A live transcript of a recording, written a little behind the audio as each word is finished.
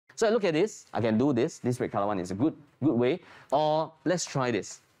So I look at this, I can do this. This red color one is a good way. Or let's try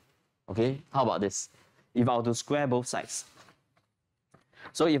this. Okay, how about this? If I were to square both sides.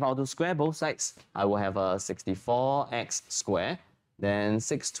 So if I were to square both sides, I will have a 64x squared, then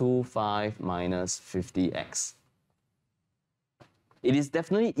 625 minus 50x. It is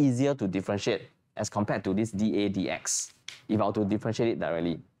definitely easier to differentiate as compared to this dA dx. If I were to differentiate it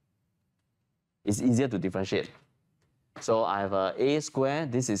directly, it's easier to differentiate. So I have a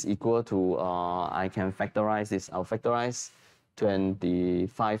squared, this is equal to, I can factorize this. I'll factorize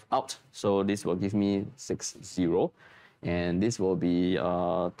 25 out. So this will give me 60. And this will be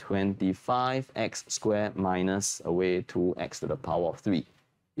 25x squared minus away 2x to the power of 3.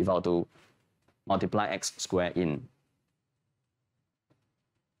 If I were to multiply x squared in.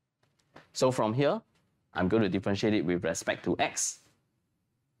 So from here, I'm going to differentiate it with respect to x.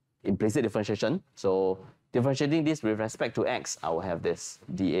 Implicit differentiation. So differentiating this with respect to x, I will have this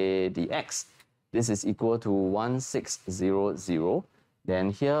dA dx. This is equal to 1600.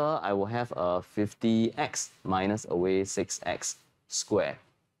 Then here I will have a 50x minus away 6x squared,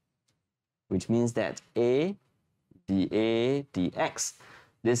 which means that a dA dx,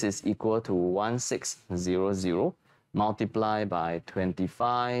 this is equal to 1600 multiplied by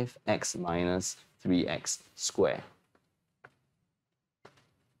 25x minus 3x squared.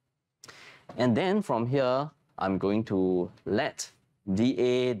 And then from here, I'm going to let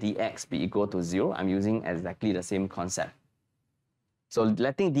dA dx be equal to 0. I'm using exactly the same concept. So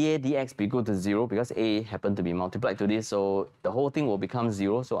letting dA dx be equal to 0 because a happened to be multiplied to this, so the whole thing will become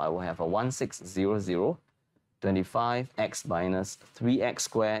 0. So I will have a 1600, 25x minus 3x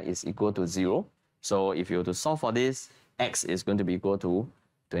squared is equal to 0. So if you were to solve for this, x is going to be equal to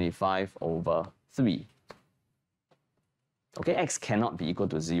 25 over 3. Okay, x cannot be equal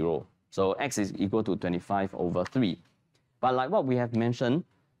to 0. So x is equal to 25 over 3. But like what we have mentioned,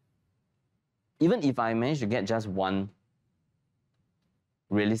 even if I manage to get just one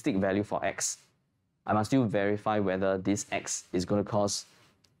realistic value for x, I must still verify whether this x is going to cause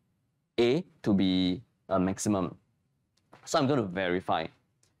a to be a maximum. So I'm going to verify.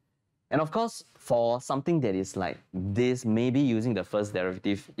 And of course, for something that is like this, maybe using the first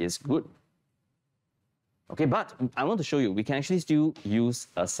derivative is good. Okay, but I want to show you, we can actually still use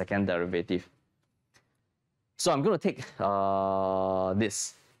a second derivative. So I'm going to take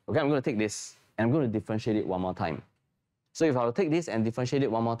this. Okay, I'm going to take this and I'm going to differentiate it one more time. So if I will take this and differentiate it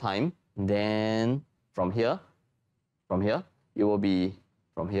one more time, then from here, it will be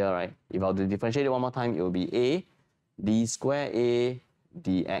from here, right? If I were to differentiate it one more time, it will be a d square a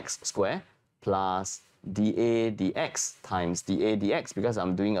dx square plus dA dx times dA dx, because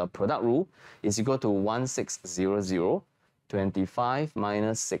I'm doing a product rule, is equal to 1600, 25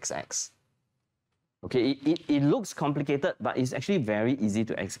 minus 6x. Okay, it looks complicated, but it's actually very easy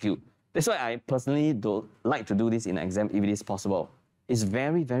to execute. That's why I personally don't like to do this in an exam if it is possible. It's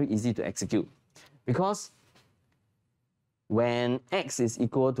very, very easy to execute. Because when x is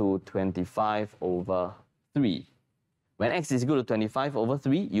equal to 25 over 3, when x is equal to 25 over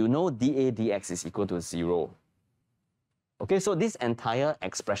 3, you know dA dx is equal to 0. Okay, so this entire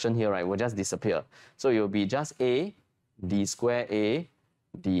expression here, right, will just disappear. So it will be just a d square a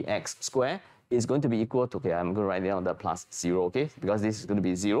dx square is going to be equal to, okay, I'm going to write down the plus 0, okay, because this is going to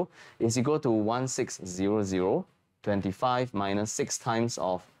be 0. It's equal to 1600, 25 minus 6 times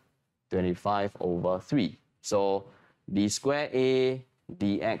of 25 over 3. So d square a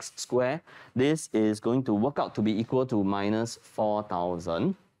dx square, this is going to work out to be equal to minus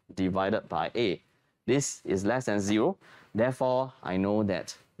 4000 divided by a. This is less than 0. Therefore, I know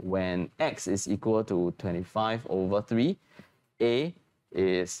that when x is equal to 25 over 3, a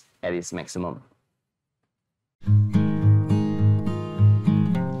is at its maximum.